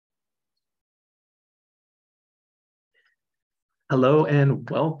Hello and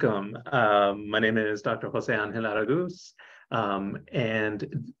welcome. My name is Dr. Jose Angel Aragus,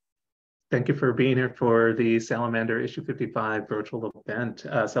 and thank you for being here for the Salamander issue 55 virtual event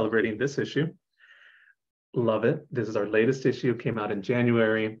celebrating this issue. Love it. This is our latest issue, came out in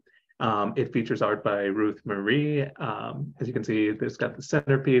January. It features art by Ruth Marie. As you can see, there's got the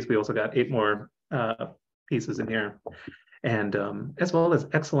centerpiece. We also got 8 more pieces in here, and as well as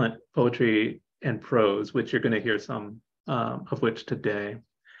excellent poetry and prose, which you're going to hear some of which today.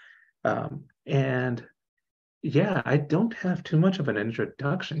 And yeah, I don't have too much of an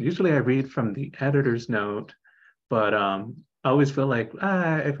introduction. Usually I read from the editor's note, but I always feel like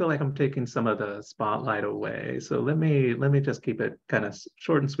I feel like I'm taking some of the spotlight away. So let me just keep it kind of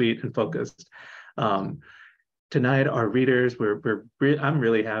short and sweet and focused. Tonight, our readers, I'm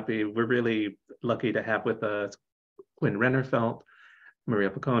really happy. We're really lucky to have with us Quinn Rennerfeldt, Maria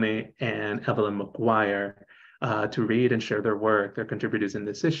Picone, and Evelyn Maguire to read and share their work. They're contributors in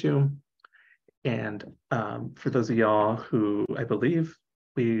this issue. And for those of y'all who, I believe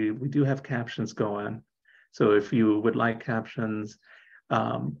we do have captions going. So if you would like captions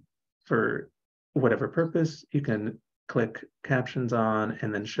for whatever purpose, you can click captions on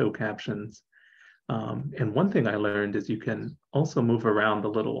and then show captions. And one thing I learned is you can also move around the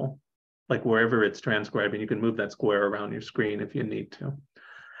little, like wherever it's transcribing, you can move that square around your screen if you need to.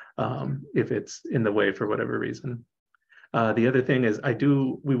 If it's in the way for whatever reason. The other thing is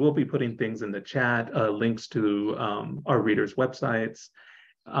we will be putting things in the chat, links to our readers' websites,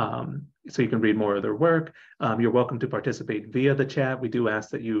 so you can read more of their work. You're welcome to participate via the chat. We do ask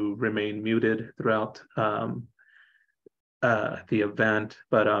that you remain muted throughout the event.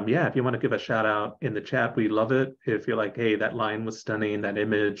 But yeah, if you want to give a shout out in the chat, we love it. If you're like, hey, that line was stunning, that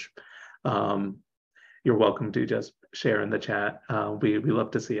image, you're welcome to just share in the chat. We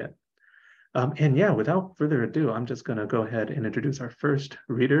love to see it. And yeah, without further ado, I'm just going to go ahead and introduce our first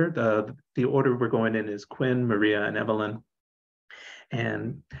reader. The order we're going in is Quinn, Maria, and Evelyn.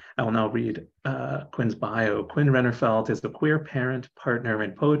 And I will now read Quinn's bio. Quinn Rennerfeldt is a queer parent, partner,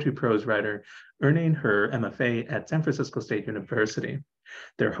 and poetry prose writer, earning her MFA at San Francisco State University.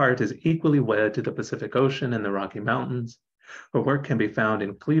 Their heart is equally wed to the Pacific Ocean and the Rocky Mountains. Her work can be found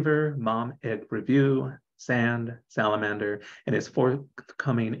in Cleaver, Mom Egg Review, Sand, Salamander, and is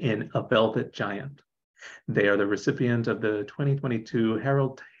forthcoming in A Velvet Giant. They are the recipient of the 2022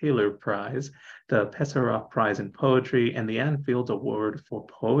 Harold Taylor Prize, the Pesaroff Prize in Poetry, and the Anne Fields Award for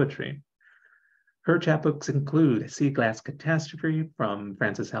Poetry. Her chapbooks include Sea Glass Catastrophe from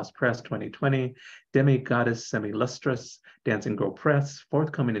Francis House Press 2020, Demi Goddess Semilustrous, Dancing Girl Press,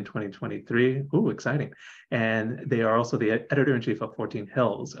 forthcoming in 2023. Ooh, exciting. And they are also the editor-in-chief of 14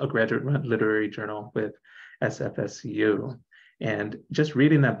 Hills, a graduate literary journal with SFSU. And just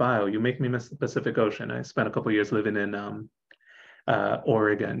reading that bio, you make me miss the Pacific Ocean. I spent a couple of years living in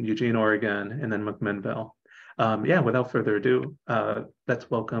Oregon, Eugene, Oregon, and then McMinnville. Yeah, without further ado,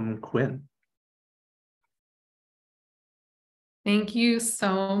 let's welcome Quinn. Thank you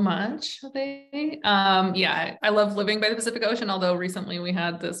so much, Jose. Yeah, I love living by the Pacific Ocean, although recently we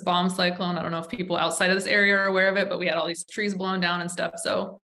had this bomb cyclone. I don't know if people outside of this area are aware of it, but we had all these trees blown down and stuff.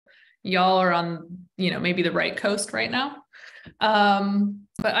 So y'all are on, maybe the right coast right now.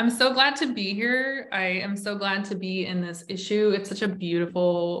 But I'm so glad to be here. I am so glad to be in this issue. It's such a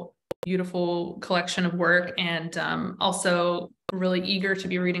beautiful, beautiful collection of work, and also really eager to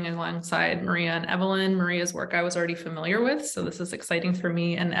be reading alongside Maria and Evelyn. Maria's work I was already familiar with, so this is exciting for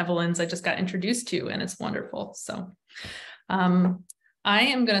me, and Evelyn's I just got introduced to, and it's wonderful. So I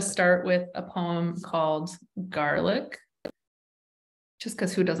am going to start with a poem called Garlic, just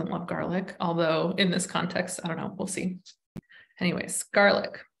because who doesn't love garlic? Although in this context, I don't know, we'll see. Anyways,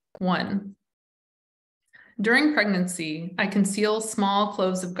 Garlic 1. During pregnancy, I conceal small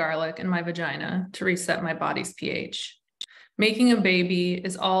cloves of garlic in my vagina to reset my body's pH. Making a baby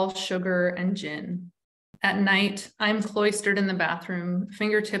is all sugar and gin. At night, I'm cloistered in the bathroom,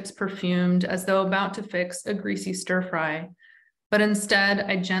 fingertips perfumed as though about to fix a greasy stir fry. But instead,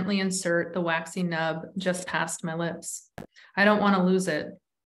 I gently insert the waxy nub just past my lips. I don't want to lose it.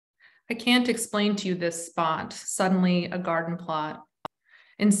 I can't explain to you this spot, suddenly a garden plot.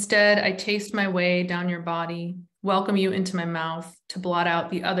 Instead, I taste my way down your body, welcome you into my mouth to blot out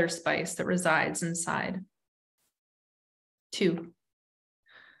the other spice that resides inside. 2.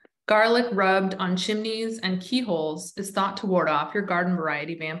 Garlic rubbed on chimneys and keyholes is thought to ward off your garden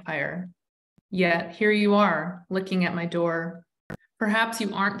variety vampire. Yet here you are, licking at my door. Perhaps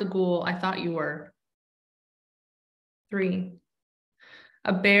you aren't the ghoul I thought you were. 3.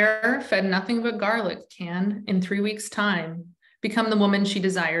 A bear fed nothing but garlic can, in 3 weeks' time, become the woman she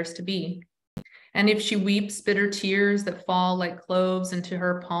desires to be. And if she weeps bitter tears that fall like cloves into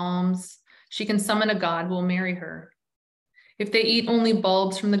her palms, she can summon a god who will marry her. If they eat only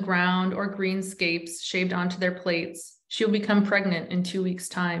bulbs from the ground or greenscapes shaved onto their plates, she'll become pregnant in 2 weeks'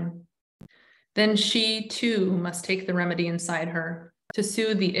 time. Then she, too, must take the remedy inside her, to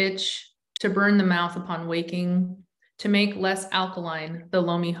soothe the itch, to burn the mouth upon waking, to make less alkaline the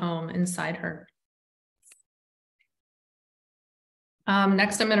loamy home inside her.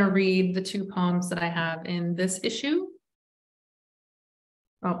 Next, I'm going to read the 2 poems that I have in this issue.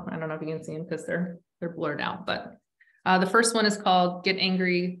 Oh, I don't know if you can see them because they're blurred out, but the first one is called Get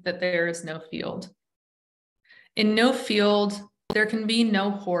Angry That There Is No Field. In no field, there can be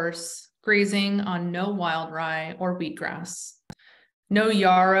no horse grazing on no wild rye or wheatgrass, no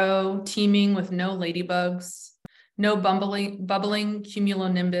yarrow teeming with no ladybugs, no bubbling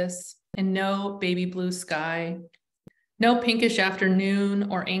cumulonimbus, and no baby blue sky, no pinkish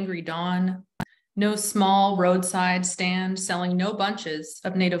afternoon or angry dawn, no small roadside stand selling no bunches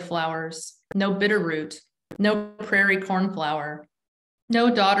of native flowers, no bitterroot, no prairie cornflower,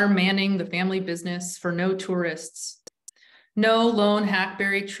 no daughter manning the family business for no tourists, no lone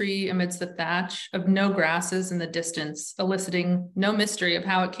hackberry tree amidst the thatch of no grasses in the distance, eliciting no mystery of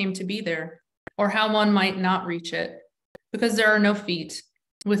how it came to be there or how one might not reach it, because there are no feet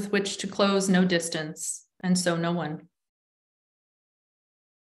with which to close no distance, and so no one.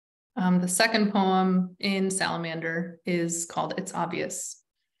 The second poem in Salamander is called It's Obvious.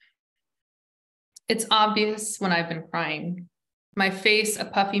 It's obvious when I've been crying. My face a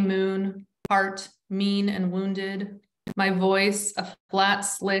puffy moon, heart mean and wounded, my voice a flat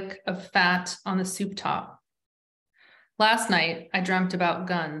slick of fat on the soup top. Last night, I dreamt about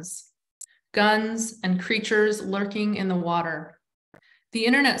guns and creatures lurking in the water. The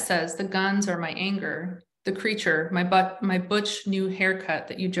internet says the guns are my anger, the creature, my butch new haircut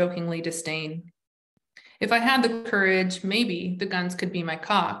that you jokingly disdain. If I had the courage, maybe the guns could be my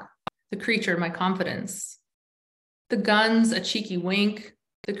cock, the creature my confidence. The guns a cheeky wink,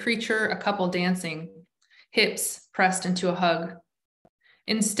 the creature a couple dancing, hips pressed into a hug.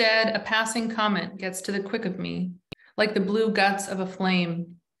 Instead, a passing comment gets to the quick of me, like the blue guts of a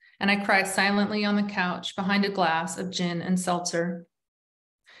flame, and I cry silently on the couch behind a glass of gin and seltzer.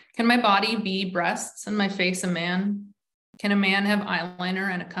 Can my body be breasts and my face a man? Can a man have eyeliner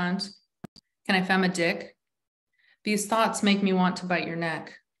and a cunt? Can I femme a dick? These thoughts make me want to bite your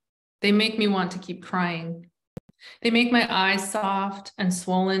neck. They make me want to keep crying. They make my eyes soft and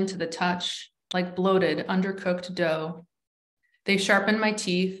swollen to the touch, like bloated, undercooked dough. They sharpen my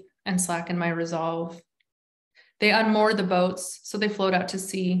teeth and slacken my resolve. They unmoor the boats so they float out to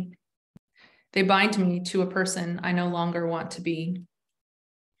sea. They bind me to a person I no longer want to be.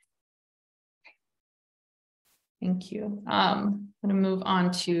 Thank you. I'm going to move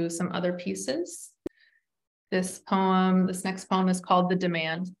on to some other pieces. This next poem is called The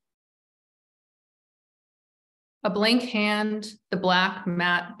Demand. A blank hand, the black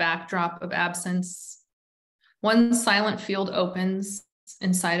matte backdrop of absence. One silent field opens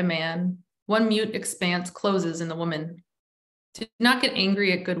inside a man. One mute expanse closes in the woman. Do not get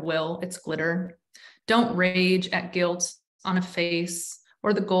angry at goodwill, its glitter. Don't rage at guilt on a face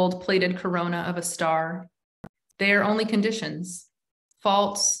or the gold-plated corona of a star. They are only conditions.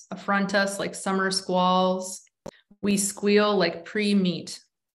 Faults affront us like summer squalls. We squeal like pre-meat.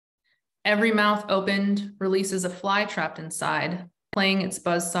 Every mouth opened releases a fly trapped inside, playing its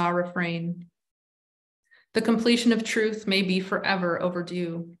buzzsaw refrain. The completion of truth may be forever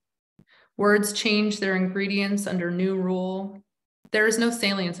overdue. Words change their ingredients under new rule. There is no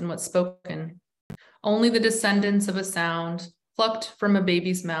salience in what's spoken, only the descendants of a sound plucked from a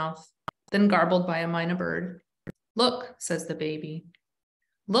baby's mouth, then garbled by a mynah bird. Look, says the baby.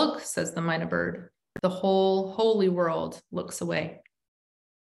 Look, says the mynah bird. The whole holy world looks away.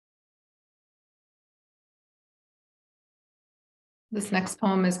 This next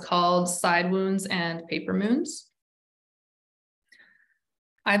poem is called Side Wounds and Paper Moons.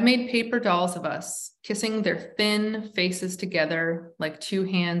 I've made paper dolls of us, kissing their thin faces together like two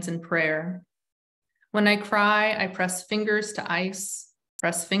hands in prayer. When I cry, I press fingers to ice,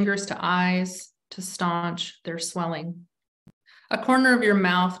 press fingers to eyes to staunch their swelling. A corner of your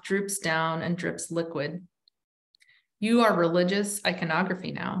mouth droops down and drips liquid. You are religious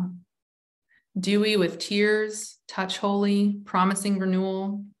iconography now. Dewy with tears, touch holy, promising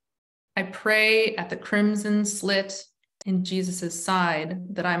renewal. I pray at the crimson slit in Jesus's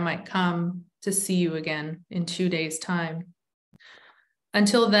side that I might come to see you again in 2 days' time.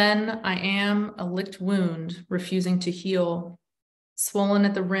 Until then, I am a licked wound refusing to heal, swollen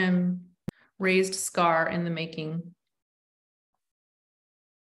at the rim, raised scar in the making.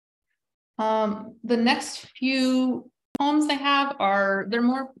 The next few poems I have they're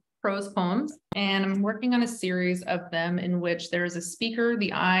more prose poems, and I'm working on a series of them in which there is a speaker,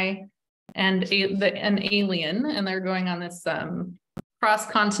 the I, and an alien, and they're going on this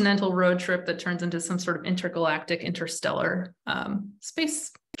cross-continental road trip that turns into some sort of intergalactic, interstellar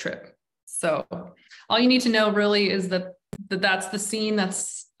space trip. So all you need to know really is that that's the scene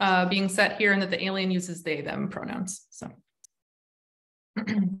that's being set here, and that the alien uses they, them pronouns. So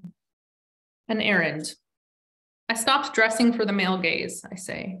an errand. I stopped dressing for the male gaze, I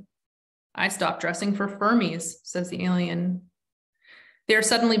say. I stopped dressing for Fermies, says the alien. They are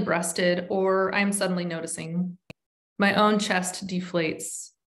suddenly breasted, or I am suddenly noticing. My own chest deflates.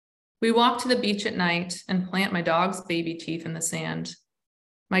 We walk to the beach at night and plant my dog's baby teeth in the sand.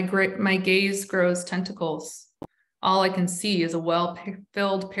 My gaze grows tentacles. All I can see is a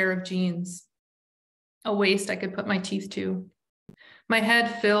well-filled pair of jeans, a waist I could put my teeth to. My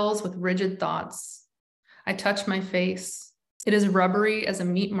head fills with rigid thoughts. I touch my face. It is rubbery as a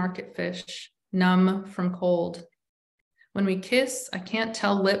meat market fish, numb from cold. When we kiss, I can't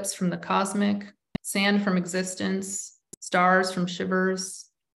tell lips from the cosmic, sand from existence, stars from shivers.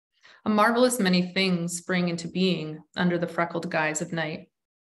 A marvelous many things spring into being under the freckled guise of night.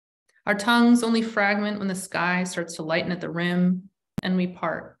 Our tongues only fragment when the sky starts to lighten at the rim, and we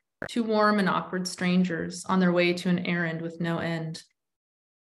part, two warm and awkward strangers on their way to an errand with no end.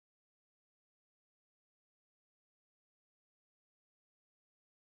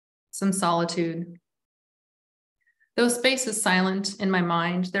 Some solitude. Though space is silent in my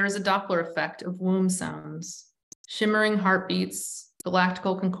mind, there is a Doppler effect of womb sounds, shimmering heartbeats,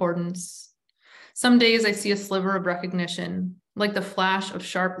 galactical concordance. Some days I see a sliver of recognition, like the flash of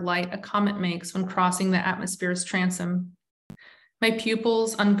sharp light a comet makes when crossing the atmosphere's transom. My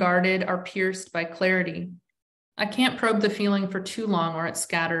pupils, unguarded, are pierced by clarity. I can't probe the feeling for too long or it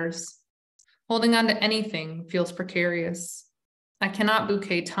scatters. Holding on to anything feels precarious. I cannot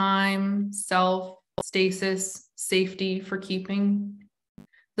bouquet time, self, stasis, safety for keeping.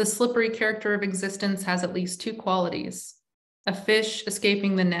 The slippery character of existence has at least two qualities: a fish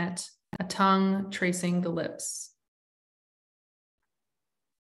escaping the net, a tongue tracing the lips.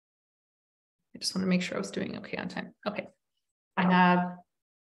 I just want to make sure I was doing okay on time. Okay, I have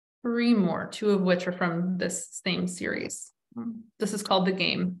 3 more, 2 of which are from this same series. This is called The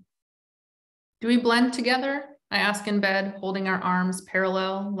Game. Do we blend together? I ask in bed, holding our arms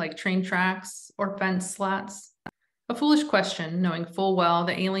parallel like train tracks or fence slats. A foolish question, knowing full well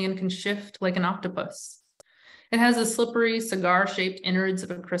the alien can shift like an octopus. It has the slippery, cigar-shaped innards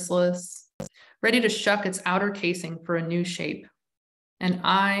of a chrysalis, ready to shuck its outer casing for a new shape. And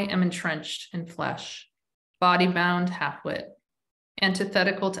I am entrenched in flesh, body-bound half-wit,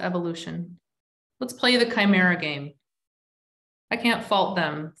 antithetical to evolution. Let's play the chimera game. I can't fault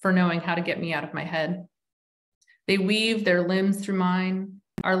them for knowing how to get me out of my head. They weave their limbs through mine.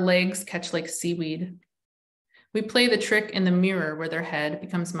 Our legs catch like seaweed. We play the trick in the mirror where their head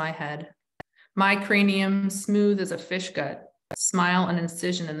becomes my head. My cranium, smooth as a fish gut, smile an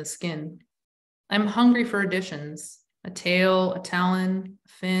incision in the skin. I'm hungry for additions, a tail, a talon, a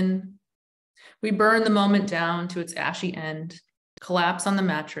fin. We burn the moment down to its ashy end, collapse on the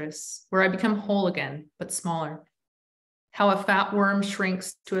mattress, where I become whole again, but smaller. How a fat worm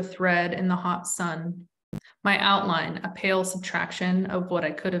shrinks to a thread in the hot sun. My outline, a pale subtraction of what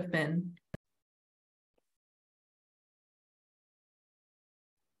I could have been.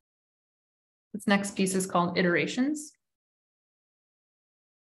 This next piece is called Iterations.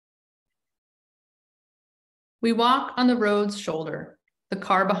 We walk on the road's shoulder, the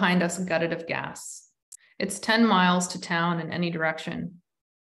car behind us gutted of gas. It's 10 miles to town in any direction.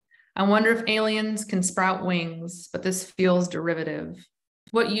 I wonder if aliens can sprout wings, but this feels derivative.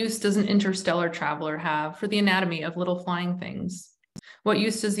 What use does an interstellar traveler have for the anatomy of little flying things? What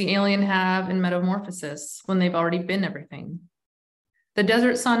use does the alien have in metamorphosis when they've already been everything? The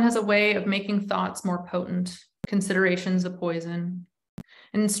desert sun has a way of making thoughts more potent, considerations a poison.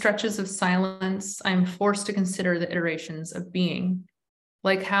 In stretches of silence, I am forced to consider the iterations of being,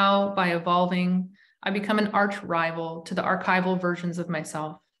 like how, by evolving, I become an arch rival to the archival versions of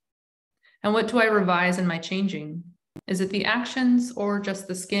myself. And what do I revise in my changing? Is it the actions or just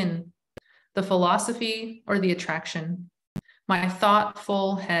the skin? The philosophy or the attraction? My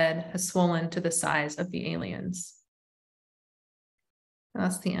thoughtful head has swollen to the size of the aliens.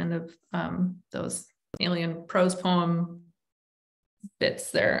 That's the end of those alien prose poem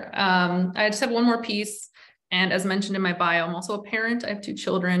bits there. I just have one more piece. And as mentioned in my bio, I'm also a parent. I have 2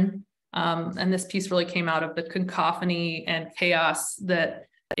 children. And this piece really came out of the cacophony and chaos that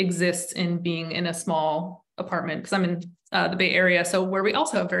exists in being in a small apartment because I'm in the Bay Area, so where we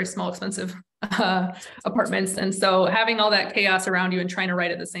also have very small, expensive apartments. And so having all that chaos around you and trying to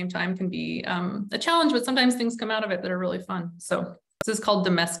write at the same time can be a challenge, but sometimes things come out of it that are really fun. So this is called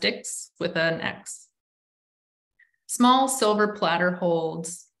Domestics with an X. Small silver platter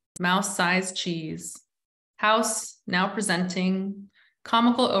holds mouse-sized cheese. House now presenting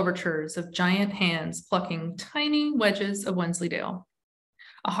comical overtures of giant hands plucking tiny wedges of Wensleydale.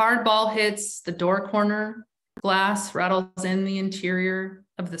 A hard ball hits the door corner. Glass rattles in the interior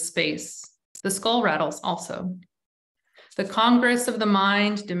of the space. The skull rattles also. The Congress of the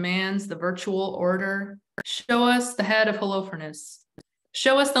mind demands the virtual order. Show us the head of Holofernes.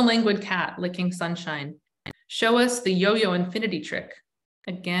 Show us the languid cat licking sunshine. Show us the yo-yo infinity trick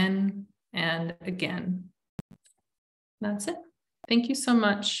again and again. That's it. Thank you so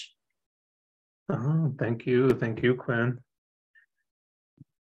much. Oh, thank you. Thank you, Quinn.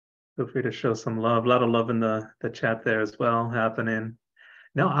 Feel free to show some love. A lot of love in the chat there as well happening.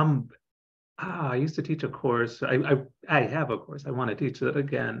 No, I used to teach a course. I have a course. I want to teach it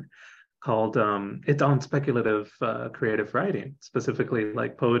again called it's on speculative creative writing, specifically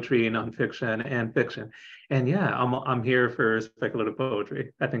like poetry, nonfiction, and fiction. And yeah, I'm here for speculative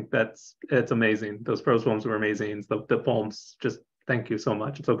poetry. I think it's amazing. Those prose poems were amazing. The poems, just thank you so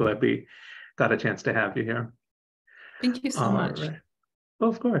much. I'm so glad we got a chance to have you here. Thank you so much. Right. Well,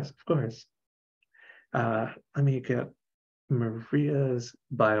 of course. Let me get Maria's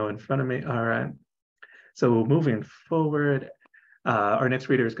bio in front of me. All right. So moving forward, our next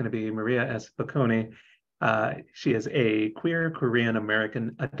reader is going to be Maria S. Picone. She is a queer Korean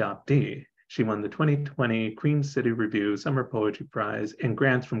American adoptee. She won the 2020 Queen City Review Summer Poetry Prize and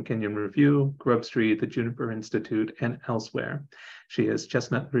grants from Kenyon Review, Grub Street, the Juniper Institute, and elsewhere. She is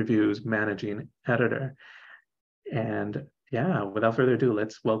Chestnut Review's managing editor. And yeah, without further ado,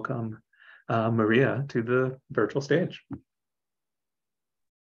 let's welcome Maria to the virtual stage.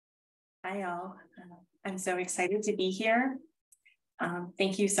 Hi, all. I'm so excited to be here.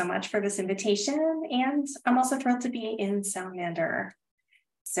 Thank you so much for this invitation. And I'm also thrilled to be in Salamander.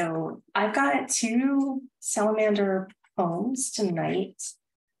 So I've got 2 Salamander poems tonight.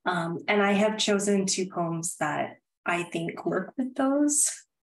 And I have chosen 2 poems that I think work with those.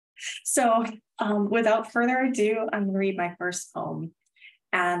 So without further ado, I'm going to read my first poem.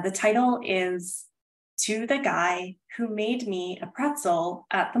 And the title is To the Guy Who Made Me a Pretzel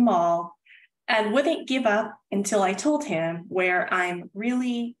at the Mall and Wouldn't Give Up Until I Told Him Where I'm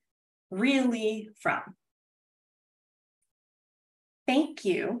Really, Really From. Thank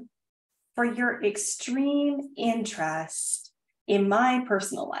you for your extreme interest in my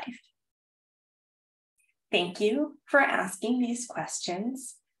personal life. Thank you for asking these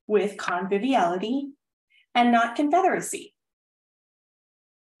questions with conviviality and not confederacy.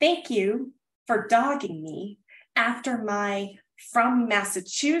 Thank you for dogging me after my from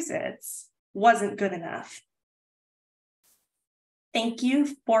Massachusetts wasn't good enough. Thank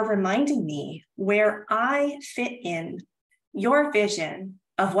you for reminding me where I fit in your vision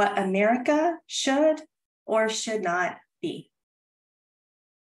of what America should or should not be.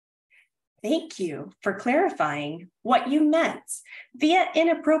 Thank you for clarifying what you meant via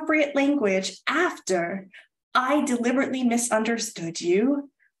inappropriate language after I deliberately misunderstood you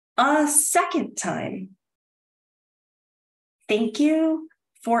a second time. Thank you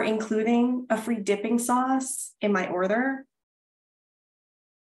for including a free dipping sauce in my order.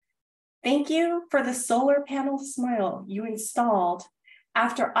 Thank you for the solar panel smile you installed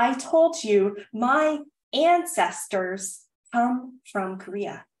after I told you my ancestors come from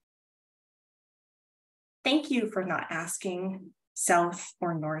Korea. Thank you for not asking South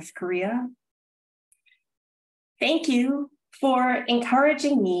or North Korea. Thank you for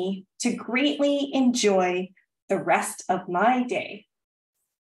encouraging me to greatly enjoy the rest of my day.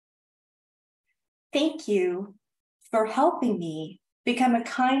 Thank you for helping me become a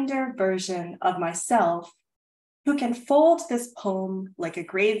kinder version of myself who can fold this poem like a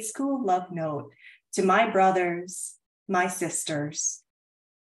grade school love note to my brothers, my sisters.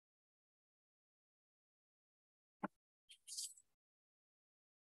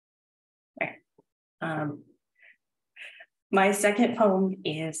 My second poem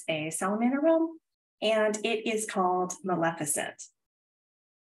is a Salamander poem, and it is called Maleficent.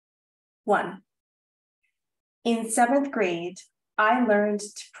 1. In 7th grade, I learned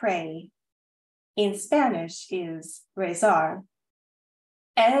to pray. In Spanish is rezar,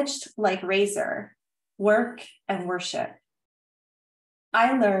 edged like razor, work and worship.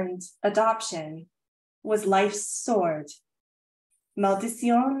 I learned adoption was life's sword.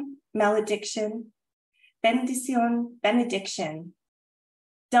 Maldición, malediction, bendición, benediction.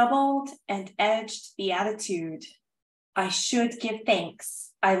 doubled and edged beatitude. I should give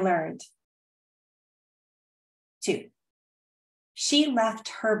thanks, I learned. 2. She left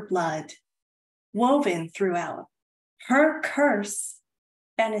her blood woven throughout, her curse,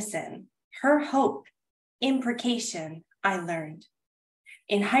 benison, her hope, imprecation, I learned.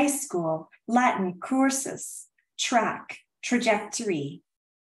 In high school, Latin cursus, track, trajectory,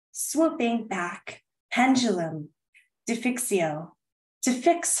 swooping back, pendulum, defixio, to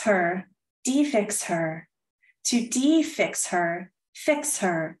fix her, defix her, to defix her, fix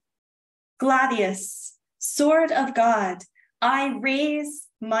her. Gladius, sword of God, I raise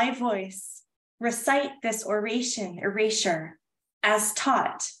my voice, recite this oration, erasure, as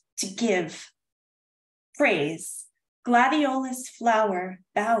taught to give praise. Gladiolus flower,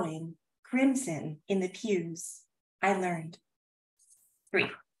 bowing, crimson in the pews, I learned. 3.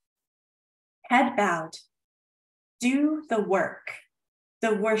 Head bowed, do the work,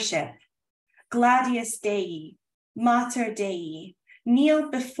 the worship, Gladius Dei, Mater Dei,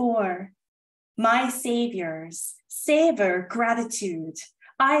 kneel before my saviors, savor gratitude.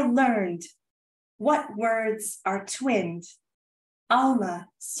 I learned what words are twinned. Alma,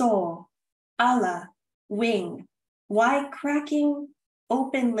 soul, Allah, wing. Why cracking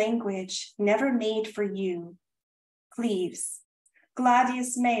open language never made for you? Cleaves,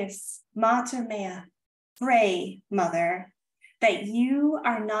 Gladius Meus, Mater Mea, pray, mother, that you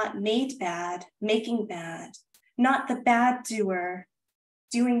are not made bad, making bad, not the bad doer,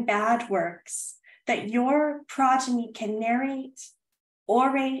 doing bad works, that your progeny can narrate,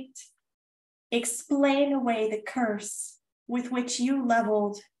 orate, explain away the curse with which you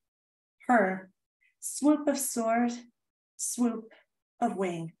leveled her, swoop of sword, swoop of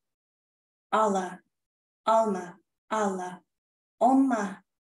wing. Allah, Alma, Allah, Omma,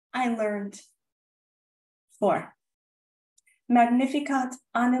 I learned. 4. Magnificat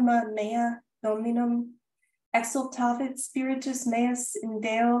anima mea dominum, exultavit spiritus meus in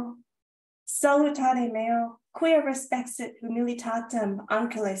Deo, salutare meo, quia respexit humilitatem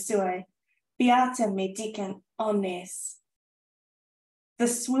anculae suae, beatum me dicent omnes. The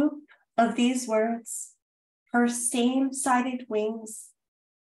swoop of these words, her same-sided wings,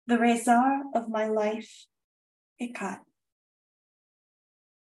 the razor of my life, ikat.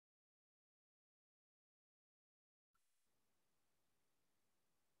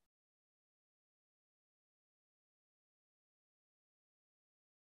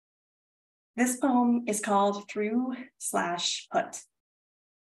 This poem is called Through/Put.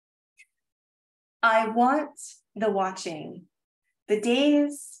 I want the watching, the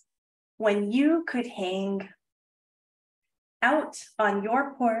days when you could hang out on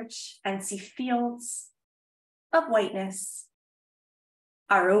your porch and see fields of whiteness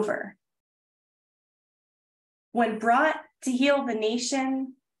are over. When brought to heal the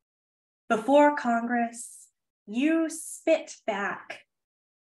nation before Congress, you spit back,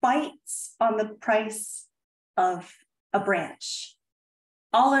 bites on the price of a branch,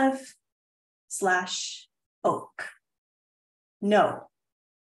 olive/oak. No.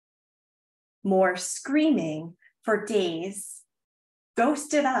 More screaming for days,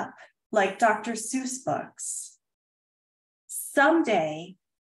 ghosted up like Dr. Seuss books. Someday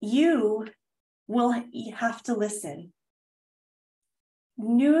you will have to listen.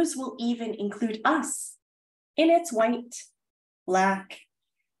 News will even include us in its white, black,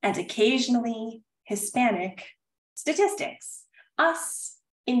 and occasionally Hispanic statistics. Us,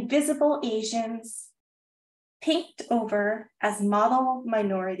 invisible Asians, pinked over as model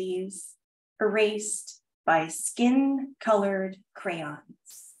minorities, erased by skin-colored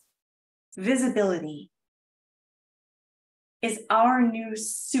crayons. Visibility is our new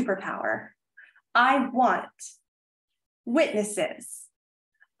superpower. I want witnesses.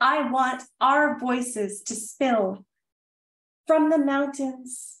 I want our voices to spill from the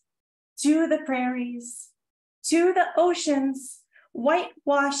mountains to the prairies, to the oceans,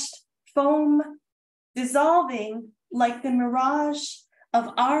 whitewashed foam, dissolving like the mirage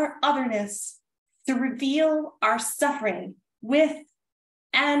of our otherness to reveal our suffering with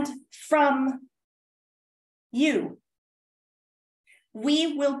and from you.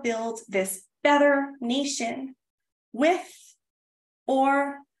 We will build this better nation with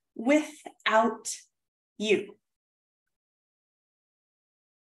or without you.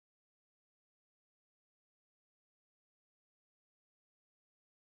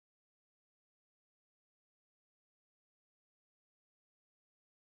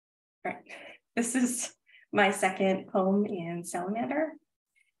 All right, this is my second poem in Salamander,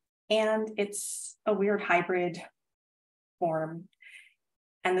 and it's a weird hybrid form.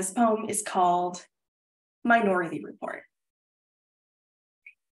 And this poem is called Minority Report.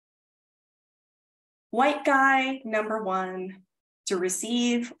 white guy number 1 to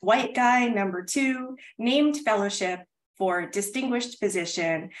receive white guy number 2 named fellowship for distinguished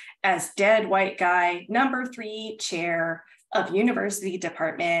position as dead white guy number 3 chair of University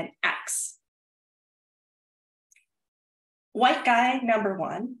Department X. White guy number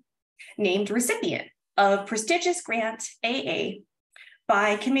 1 named recipient of prestigious grant AA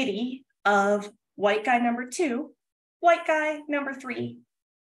by committee of white guy number 2, white guy number 3,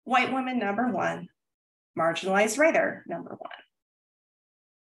 white woman number 1, marginalized writer number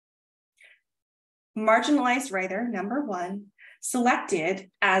 1. Marginalized writer number 1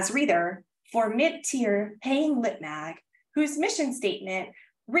 selected as reader for mid-tier paying lit mag, whose mission statement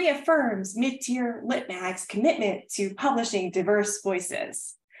reaffirms mid-tier lit mag's commitment to publishing diverse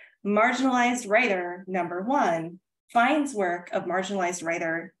voices. Marginalized writer number 1 finds work of marginalized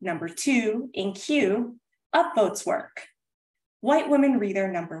writer number 2 in queue, upvotes work. White woman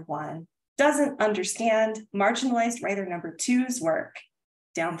reader number 1 doesn't understand marginalized writer number 2's work,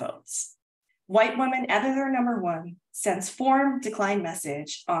 downvotes. White woman editor number 1 sends form decline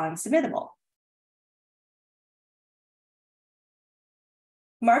message on submittable.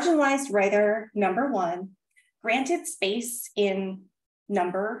 Marginalized writer number 1 granted space in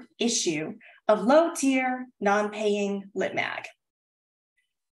number issue of low tier non-paying lit mag.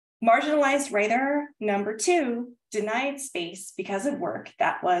 Marginalized writer number 2 denied space because of work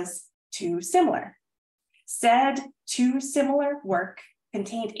that was too similar. Said too similar work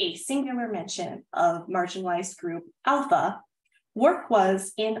contained a singular mention of marginalized group alpha. Work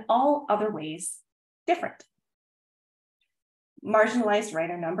was in all other ways different. Marginalized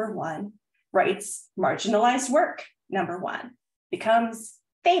writer number 1 writes marginalized work number 1, becomes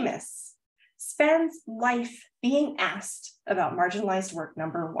famous, spends life being asked about marginalized work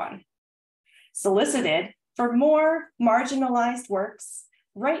number 1, solicited for more marginalized works,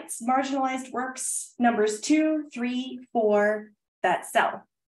 writes marginalized works numbers 2, 3, 4 that sell,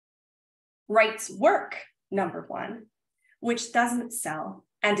 writes work number 1, which doesn't sell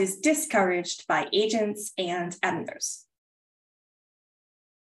and is discouraged by agents and editors.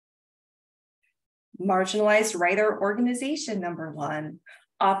 Marginalized writer organization number 1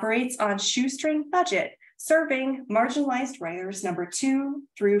 operates on shoestring budget, serving marginalized writers number 2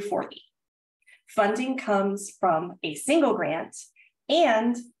 through 40. Funding comes from a single grant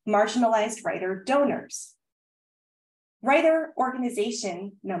and marginalized writer donors. Writer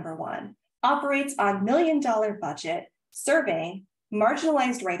organization number 1 operates on $1 million budget, serving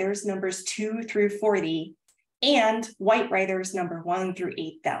marginalized writers numbers 2 through 40 and white writers number 1 through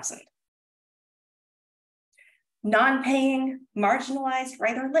 8,000. Non-paying marginalized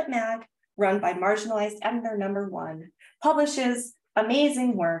writer lit mag, run by marginalized editor number 1, publishes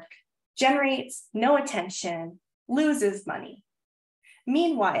amazing work, generates no attention, loses money.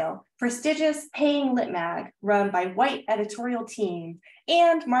 Meanwhile, prestigious paying lit mag, run by white editorial team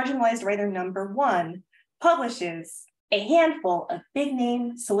and marginalized writer number 1, publishes a handful of big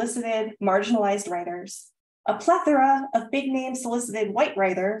name solicited marginalized writers, a plethora of big name solicited white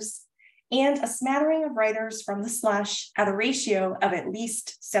writers, and a smattering of writers from the slush at a ratio of at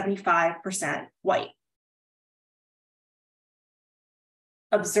least 75% white.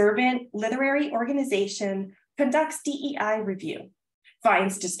 Observant literary organization conducts DEI review,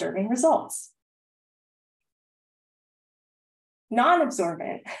 finds disturbing results.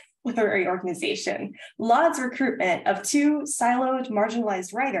 Non-observant literary organization lauds recruitment of 2 siloed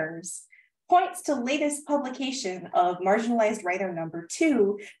marginalized writers, points to latest publication of marginalized writer number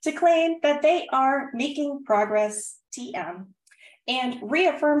 2 to claim that they are making progress, TM, and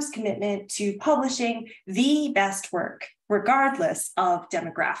reaffirms commitment to publishing the best work, regardless of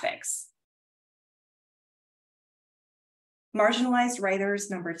demographics. Marginalized writers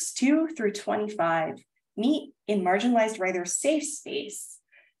numbers 2 through 25 meet in marginalized writers' safe space,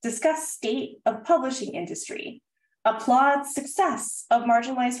 discuss state of publishing industry, applaud success of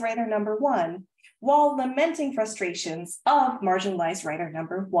marginalized writer number 1, while lamenting frustrations of marginalized writer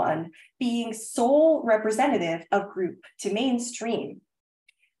number 1 being sole representative of group to mainstream.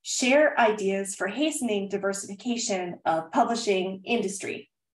 Share ideas for hastening diversification of publishing industry.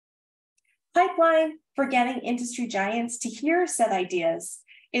 Pipeline for getting industry giants to hear said ideas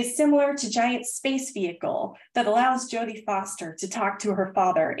is similar to Giant Space Vehicle that allows Jodie Foster to talk to her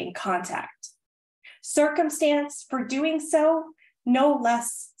father in Contact. Circumstance for doing so, no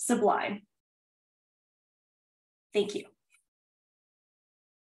less sublime. Thank you.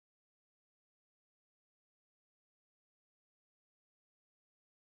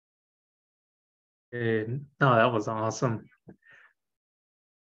 No, that was awesome.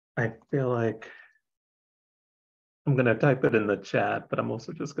 I feel like I'm gonna type it in the chat, but I'm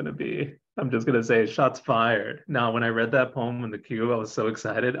just gonna say shots fired. Now, when I read that poem in the queue, I was so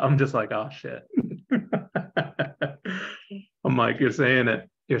excited. I'm just like, oh shit. I'm like, you're saying it.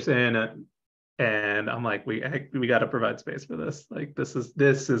 And I'm like, we got to provide space for this. Like, this is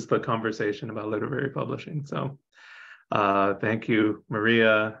the conversation about literary publishing. So thank you,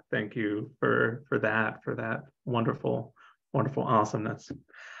 Maria. Thank you for that wonderful awesomeness.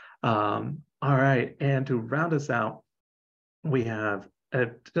 All right, and to round us out, we have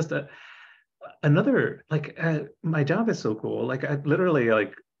another, like, my job is so cool. Like, I literally,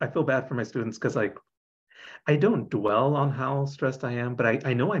 like, I feel bad for my students because, like, I don't dwell on how stressed I am, but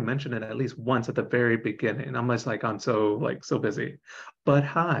I know I mentioned it at least once at the very beginning. I'm just like, I'm so busy. But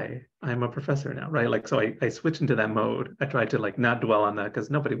hi, I'm a professor now, right? Like, so I switch into that mode. I try to, like, not dwell on that because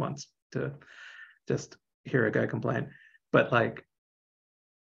nobody wants to just hear a guy complain. But, like,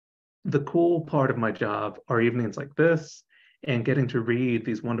 the cool part of my job are evenings like this and getting to read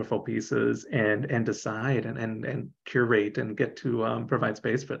these wonderful pieces and decide and curate and get to provide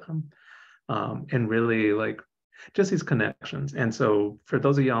space for them. And really, like, just these connections. And so for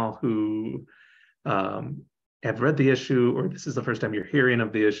those of y'all who have read the issue, or this is the first time you're hearing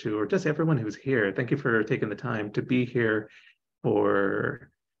of the issue, or just everyone who's here, thank you for taking the time to be here,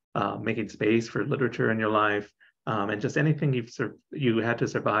 for making space for literature in your life, and just anything you had to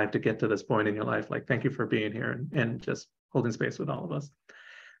survive to get to this point in your life. Like, thank you for being here and just holding space with all of us.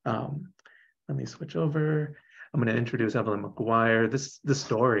 Let me switch over. I'm going to introduce Evelyn Maguire. This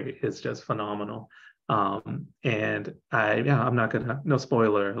story is just phenomenal. And I'm not going to, no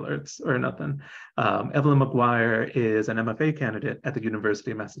spoiler alerts or nothing. Evelyn Maguire is an MFA candidate at the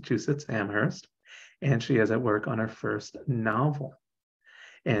University of Massachusetts, Amherst, and she is at work on her first novel.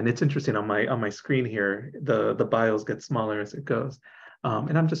 And it's interesting, on my screen here, the bios get smaller as it goes.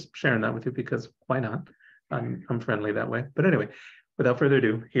 And I'm just sharing that with you because why not? I'm friendly that way. But anyway, without further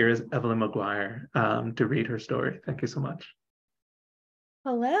ado, here is Evelyn Maguire to read her story. Thank you so much.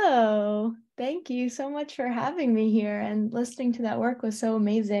 Hello. Thank you so much for having me here, and listening to that work was so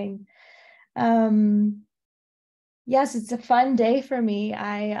amazing. Yes, it's a fun day for me.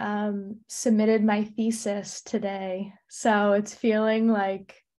 I submitted my thesis today, so it's feeling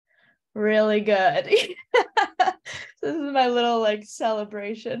like really good. This is my little, like,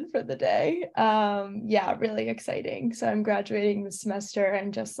 celebration for the day. Yeah, really exciting. So I'm graduating this semester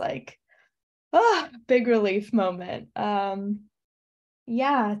and just like, big relief moment.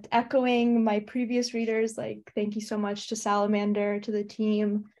 Yeah, echoing my previous readers, like, thank you so much to Salamander, to the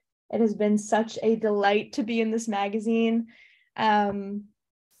team. It has been such a delight to be in this magazine. I'm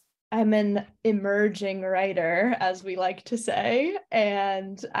an emerging writer, as we like to say,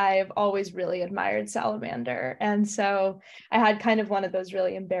 and I've always really admired Salamander. And so I had kind of one of those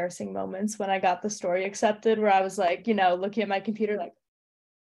really embarrassing moments when I got the story accepted, where I was like, looking at my computer like,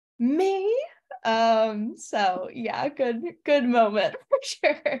 me? So yeah, good moment for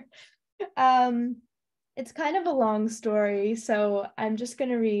sure. It's kind of a long story, so I'm just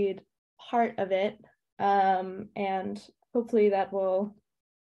going to read part of it, and hopefully that will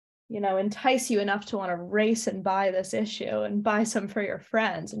entice you enough to want to race and buy this issue and buy some for your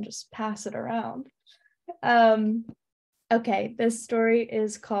friends and just pass it around. Okay, this story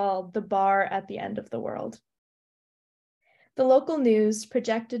is called The Bar at the End of the World. The local news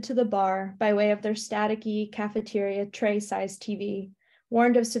projected to the bar by way of their staticky cafeteria tray-sized TV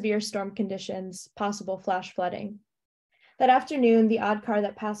warned of severe storm conditions, possible flash flooding. That afternoon, the odd car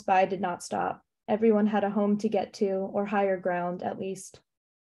that passed by did not stop. Everyone had a home to get to, or higher ground at least.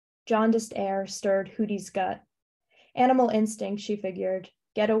 Jaundiced air stirred Hootie's gut. Animal instinct, she figured.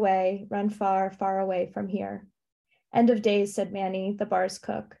 Get away, run far, far away from here. End of days, said Manny, the bar's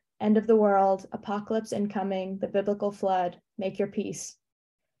cook. End of the world, apocalypse incoming, the biblical flood. Make your peace.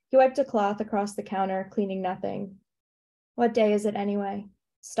 He wiped a cloth across the counter, cleaning nothing. What day is it anyway?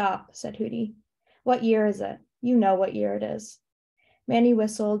 Stop, said Hootie. What year is it? You know what year it is. Manny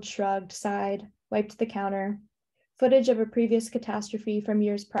whistled, shrugged, sighed, wiped the counter. Footage of a previous catastrophe from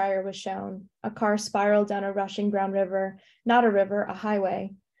years prior was shown. A car spiraled down a rushing brown river, not a river, a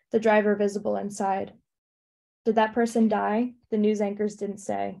highway, the driver visible inside. Did that person die? The news anchors didn't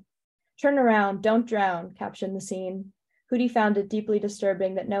say. Turn around, don't drown, captioned the scene. Hootie found it deeply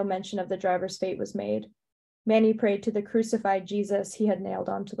disturbing that no mention of the driver's fate was made. Manny prayed to the crucified Jesus he had nailed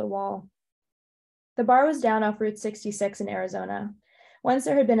onto the wall. The bar was down off Route 66 in Arizona. Once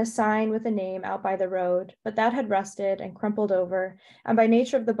there had been a sign with a name out by the road, but that had rusted and crumpled over, and by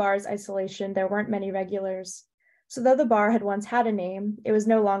nature of the bar's isolation, there weren't many regulars. So though the bar had once had a name, it was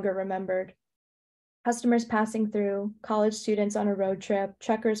no longer remembered. Customers passing through, college students on a road trip,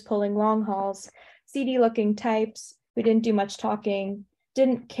 truckers pulling long hauls, seedy-looking types who didn't do much talking,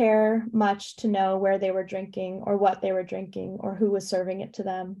 didn't care much to know where they were drinking or what they were drinking or who was serving it to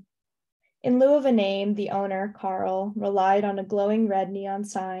them. In lieu of a name, the owner, Carl, relied on a glowing red neon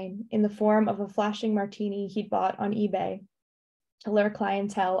sign in the form of a flashing martini he'd bought on eBay to lure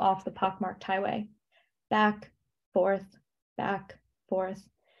clientele off the pockmarked highway. Back, forth, back, forth.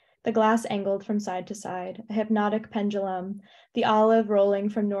 The glass angled from side to side, a hypnotic pendulum, the olive rolling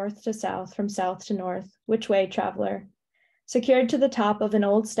from north to south, from south to north. Which way, traveler? Secured to the top of an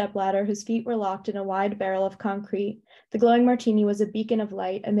old stepladder whose feet were locked in a wide barrel of concrete, the glowing martini was a beacon of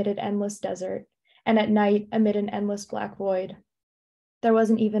light amid an endless desert, and at night amid an endless black void. There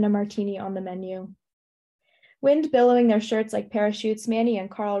wasn't even a martini on the menu. Wind billowing their shirts like parachutes, Manny and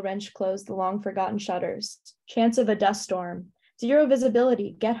Carl wrenched closed the long-forgotten shutters. Chance of a dust storm. Zero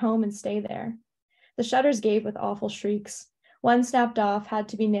visibility. Get home and stay there. The shutters gave with awful shrieks. One snapped off, had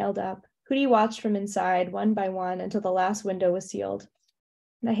to be nailed up. Hootie watched from inside, one by one, until the last window was sealed.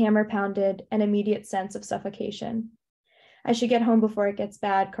 The hammer pounded, an immediate sense of suffocation. I should get home before it gets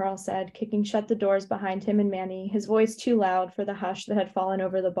bad, Carl said, kicking shut the doors behind him and Manny, his voice too loud for the hush that had fallen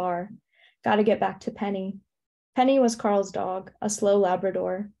over the bar. Gotta get back to Penny. Penny was Carl's dog, a slow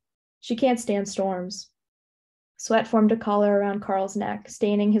Labrador. She can't stand storms. Sweat formed a collar around Carl's neck,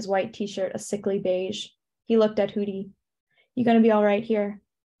 staining his white t-shirt a sickly beige. He looked at Hootie. You gonna be all right here?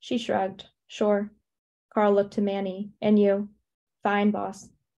 She shrugged. Sure. Carl looked to Manny. And you? Fine, boss.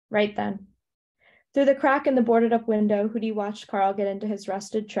 Right then. Through the crack in the boarded-up window, Hootie watched Carl get into his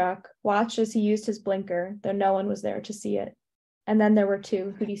rusted truck, watched as he used his blinker, though no one was there to see it. And then there were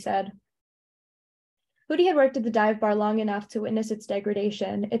two, Hootie said. Hootie had worked at the dive bar long enough to witness its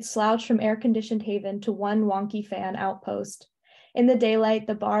degradation, its slouch from air-conditioned haven to one wonky fan outpost. In the daylight,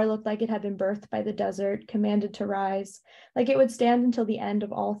 the bar looked like it had been birthed by the desert, commanded to rise, like it would stand until the end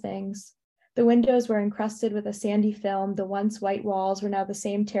of all things. The windows were encrusted with a sandy film, the once white walls were now the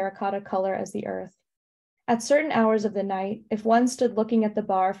same terracotta color as the earth. At certain hours of the night, if one stood looking at the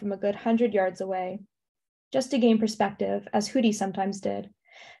bar from a good 100 yards away, just to gain perspective, as Hootie sometimes did,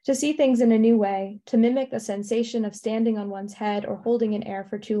 to see things in a new way, to mimic the sensation of standing on one's head or holding in air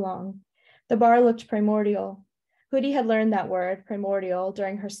for too long, the bar looked primordial. Hootie had learned that word, primordial,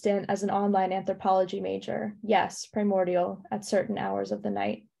 during her stint as an online anthropology major. Yes, primordial, at certain hours of the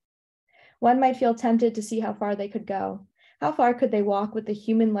night. One might feel tempted to see how far they could go. How far could they walk with the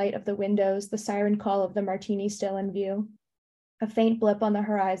human light of the windows, the siren call of the martini still in view? A faint blip on the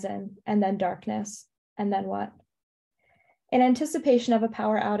horizon, and then darkness. And then what? In anticipation of a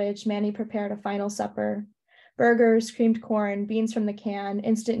power outage, Manny prepared a final supper. Burgers, creamed corn, beans from the can,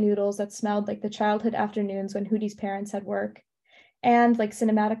 instant noodles that smelled like the childhood afternoons when Hootie's parents had work. And, like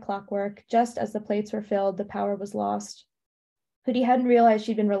cinematic clockwork, just as the plates were filled, the power was lost. Hootie hadn't realized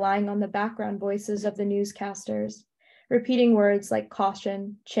she'd been relying on the background voices of the newscasters, repeating words like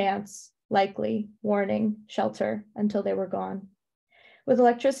caution, chance, likely, warning, shelter, until they were gone. With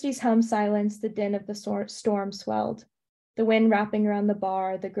electricity's hum silenced, the din of the storm swelled. The wind wrapping around the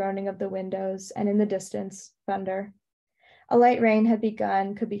bar, the groaning of the windows, and in the distance, thunder. A light rain had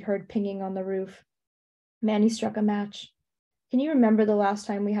begun, could be heard pinging on the roof. Manny struck a match. Can you remember the last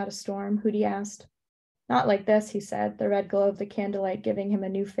time we had a storm? Hootie asked. Not like this, he said, the red glow of the candlelight giving him a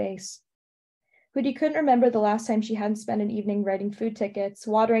new face. Hootie couldn't remember the last time she hadn't spent an evening writing food tickets,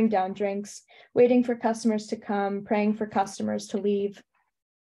 watering down drinks, waiting for customers to come, praying for customers to leave.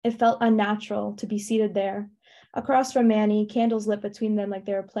 It felt unnatural to be seated there, across from Manny, candles lit between them like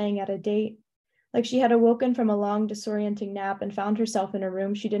they were playing at a date, like she had awoken from a long, disorienting nap and found herself in a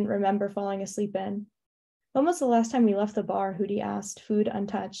room she didn't remember falling asleep in. When was the last time we left the bar? Hootie asked, food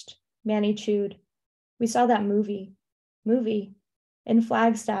untouched. Manny chewed. We saw that movie. Movie? In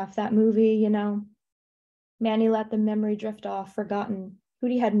Flagstaff, that movie, you know. Manny let the memory drift off, forgotten.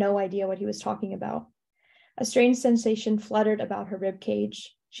 Hootie had no idea what he was talking about. A strange sensation fluttered about her ribcage.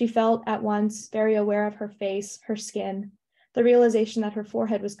 She felt at once very aware of her face, her skin, the realization that her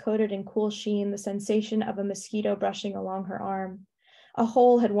forehead was coated in cool sheen, the sensation of a mosquito brushing along her arm. A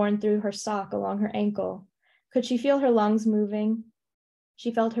hole had worn through her sock along her ankle. Could she feel her lungs moving?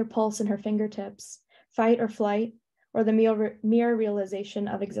 She felt her pulse in her fingertips, fight or flight, or the mere realization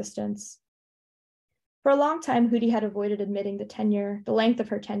of existence. For a long time, Hootie had avoided admitting the length of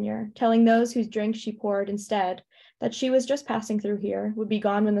her tenure, telling those whose drinks she poured instead that she was just passing through here, would be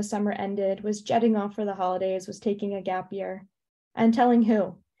gone when the summer ended, was jetting off for the holidays, was taking a gap year. And telling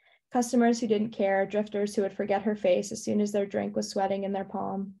who? Customers who didn't care, drifters who would forget her face as soon as their drink was sweating in their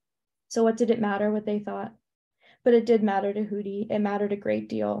palm. So what did it matter what they thought? But it did matter to Hootie. It mattered a great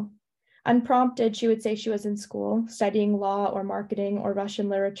deal. Unprompted, she would say she was in school, studying law or marketing or Russian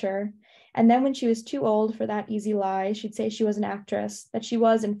literature, And then when she was too old for that easy lie, she'd say she was an actress, that she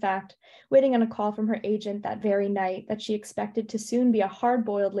was, in fact, waiting on a call from her agent that very night, that she expected to soon be a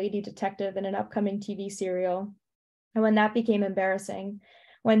hard-boiled lady detective in an upcoming TV serial. And when that became embarrassing,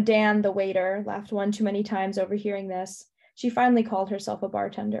 when Dan, the waiter, laughed one too many times overhearing this, she finally called herself a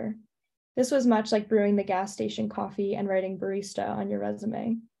bartender. This was much like brewing the gas station coffee and writing barista on your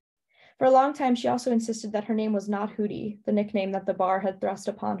resume. For a long time, she also insisted that her name was not Hootie, the nickname that the bar had thrust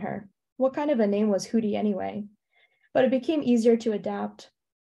upon her. What kind of a name was Hootie anyway? But it became easier to adapt,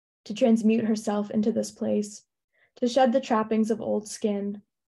 to transmute herself into this place, to shed the trappings of old skin.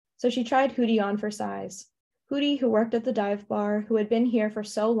 So she tried Hootie on for size. Hootie, who worked at the dive bar, who had been here for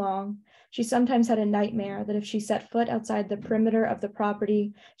so long, she sometimes had a nightmare that if she set foot outside the perimeter of the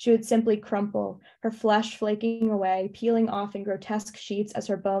property, she would simply crumple, her flesh flaking away, peeling off in grotesque sheets as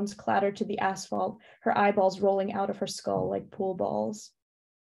her bones clattered to the asphalt, her eyeballs rolling out of her skull like pool balls.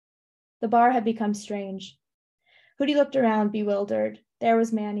 The bar had become strange. Hootie looked around, bewildered. There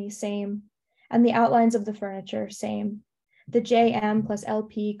was Manny, same. And the outlines of the furniture, same. The JM plus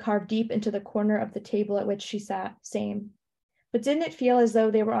LP carved deep into the corner of the table at which she sat, same. But didn't it feel as though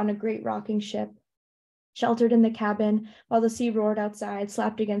they were on a great rocking ship, sheltered in the cabin while the sea roared outside,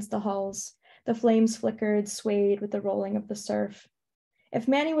 slapped against the hulls? The flames flickered, swayed with the rolling of the surf. If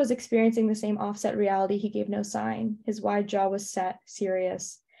Manny was experiencing the same offset reality, he gave no sign. His wide jaw was set,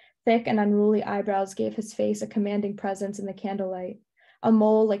 serious. Thick and unruly eyebrows gave his face a commanding presence in the candlelight, a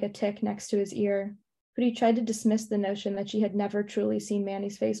mole like a tick next to his ear. But he tried to dismiss the notion that she had never truly seen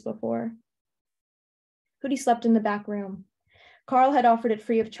Manny's face before. Hootie slept in the back room. Carl had offered it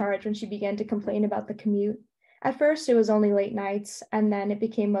free of charge when she began to complain about the commute. At first, it was only late nights, and then it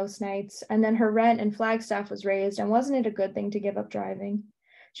became most nights, and then her rent and Flagstaff was raised, and wasn't it a good thing to give up driving?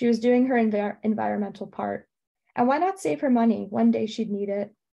 She was doing her environmental part. And why not save her money? One day she'd need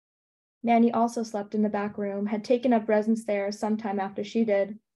it. Manny also slept in the back room, had taken up residence there sometime after she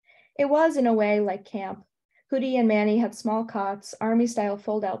did. It was, in a way, like camp. Hootie and Manny had small cots, army-style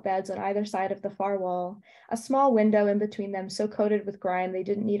fold-out beds on either side of the far wall, a small window in between them so coated with grime they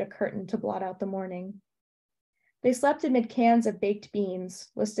didn't need a curtain to blot out the morning. They slept amid cans of baked beans,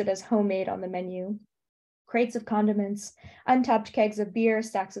 listed as homemade on the menu, crates of condiments, untapped kegs of beer,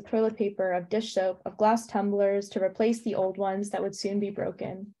 stacks of toilet paper, of dish soap, of glass tumblers to replace the old ones that would soon be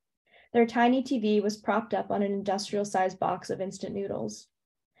broken. Their tiny TV was propped up on an industrial-sized box of instant noodles.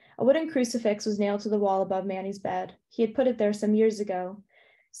 A wooden crucifix was nailed to the wall above Manny's bed. He had put it there some years ago,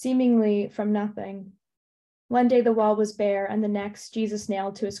 seemingly from nothing. One day the wall was bare, and the next, Jesus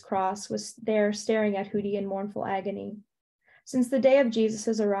nailed to his cross was there staring at Hootie in mournful agony. Since the day of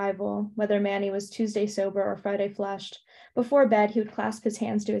Jesus' arrival, whether Manny was Tuesday sober or Friday flushed, before bed he would clasp his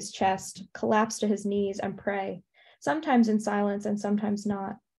hands to his chest, collapse to his knees, and pray, sometimes in silence and sometimes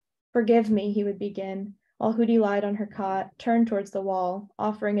not. "Forgive me," he would begin, while Hootie lied on her cot, turned towards the wall,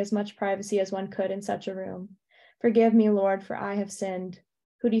 offering as much privacy as one could in such a room. "Forgive me, Lord, for I have sinned."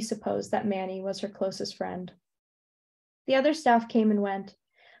 Hootie supposed that Manny was her closest friend. The other staff came and went,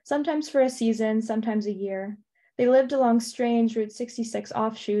 sometimes for a season, sometimes a year. They lived along strange Route 66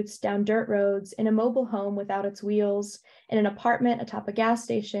 offshoots, down dirt roads, in a mobile home without its wheels, in an apartment atop a gas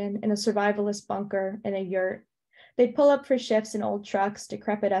station, in a survivalist bunker, in a yurt. They'd pull up for shifts in old trucks,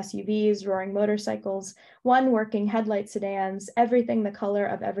 decrepit SUVs, roaring motorcycles, one working headlight sedans, everything the color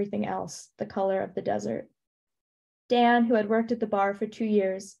of everything else, the color of the desert. Dan, who had worked at the bar for 2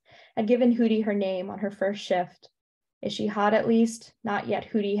 years, had given Hootie her name on her first shift. "Is she hot at least?" Not yet,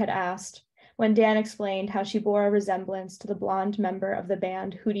 Hootie had asked, when Dan explained how she bore a resemblance to the blonde member of the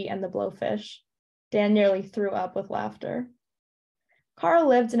band Hootie and the Blowfish. Dan nearly threw up with laughter. Carl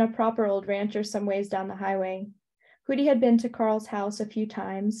lived in a proper old rancher some ways down the highway. Hootie had been to Carl's house a few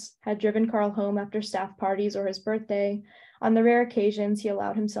times, had driven Carl home after staff parties or his birthday. On the rare occasions, he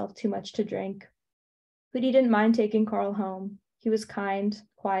allowed himself too much to drink. Hootie didn't mind taking Carl home. He was kind,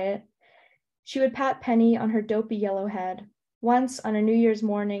 quiet. She would pat Penny on her dopey yellow head. Once, on a New Year's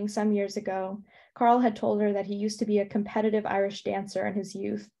morning some years ago, Carl had told her that he used to be a competitive Irish dancer in his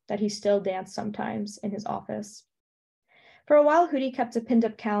youth, that he still danced sometimes in his office. For a while, Hootie kept a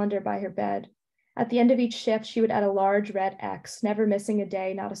pinned-up calendar by her bed. At the end of each shift, she would add a large red X, never missing a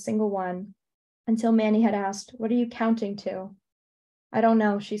day, not a single one, until Manny had asked, "What are you counting to?" "I don't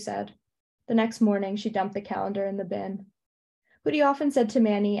know," she said. The next morning, she dumped the calendar in the bin. Hootie often said to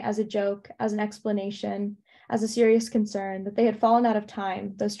Manny, as a joke, as an explanation, as a serious concern, that they had fallen out of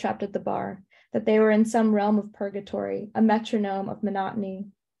time, those trapped at the bar, that they were in some realm of purgatory, a metronome of monotony.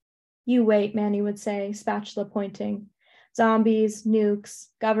 "You wait," Manny would say, spatula pointing. "Zombies, nukes,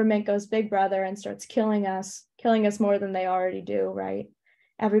 government goes big brother and starts killing us more than they already do, right?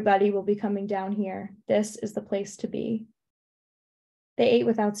 Everybody will be coming down here. This is the place to be. They ate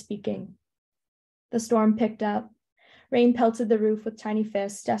without speaking. The storm picked up. Rain pelted the roof with tiny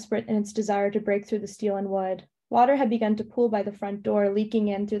fists, desperate in its desire to break through the steel and wood. Water had begun to pool by the front door, leaking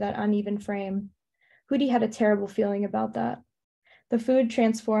in through that uneven frame. Hootie had a terrible feeling about that. The food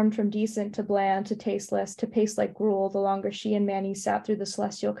transformed from decent to bland to tasteless to paste like gruel the longer she and Manny sat through the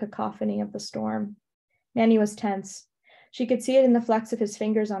celestial cacophony of the storm. Manny was tense. She could see it in the flecks of his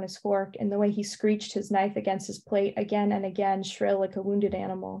fingers on his fork, in the way he screeched his knife against his plate again and again, shrill like a wounded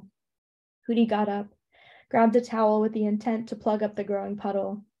animal. Hootie got up, grabbed a towel with the intent to plug up the growing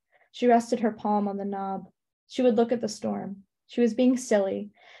puddle. She rested her palm on the knob. She would look at the storm. She was being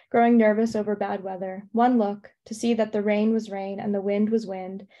silly, growing nervous over bad weather. One look, to see that the rain was rain and the wind was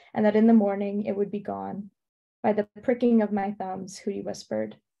wind, and that in the morning it would be gone. By the pricking of my thumbs, Hootie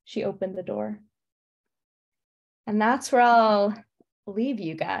whispered. She opened the door. And that's where I'll leave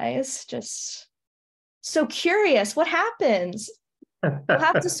you guys. Just so curious, what happens? You'll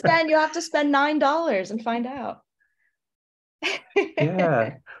have to spend $9 and find out.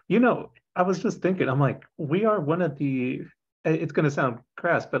 Yeah. I was just thinking, I'm like, we are one of the, it's going to sound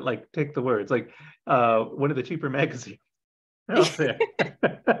crass, but like, take the words, like one of the cheaper magazines out there.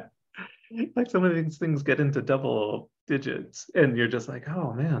 Like some of these things get into double digits and you're just like,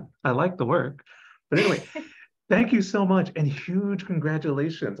 oh man, I like the work. But anyway, thank you so much and huge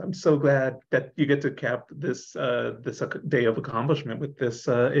congratulations. I'm so glad that you get to cap this this day of accomplishment with this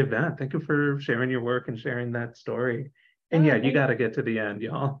event. Thank you for sharing your work and sharing that story. And yeah, you got to get to the end,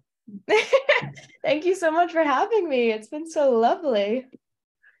 y'all. Thank you so much for having me. It's been so lovely.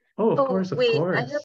 Oh, of course, of course.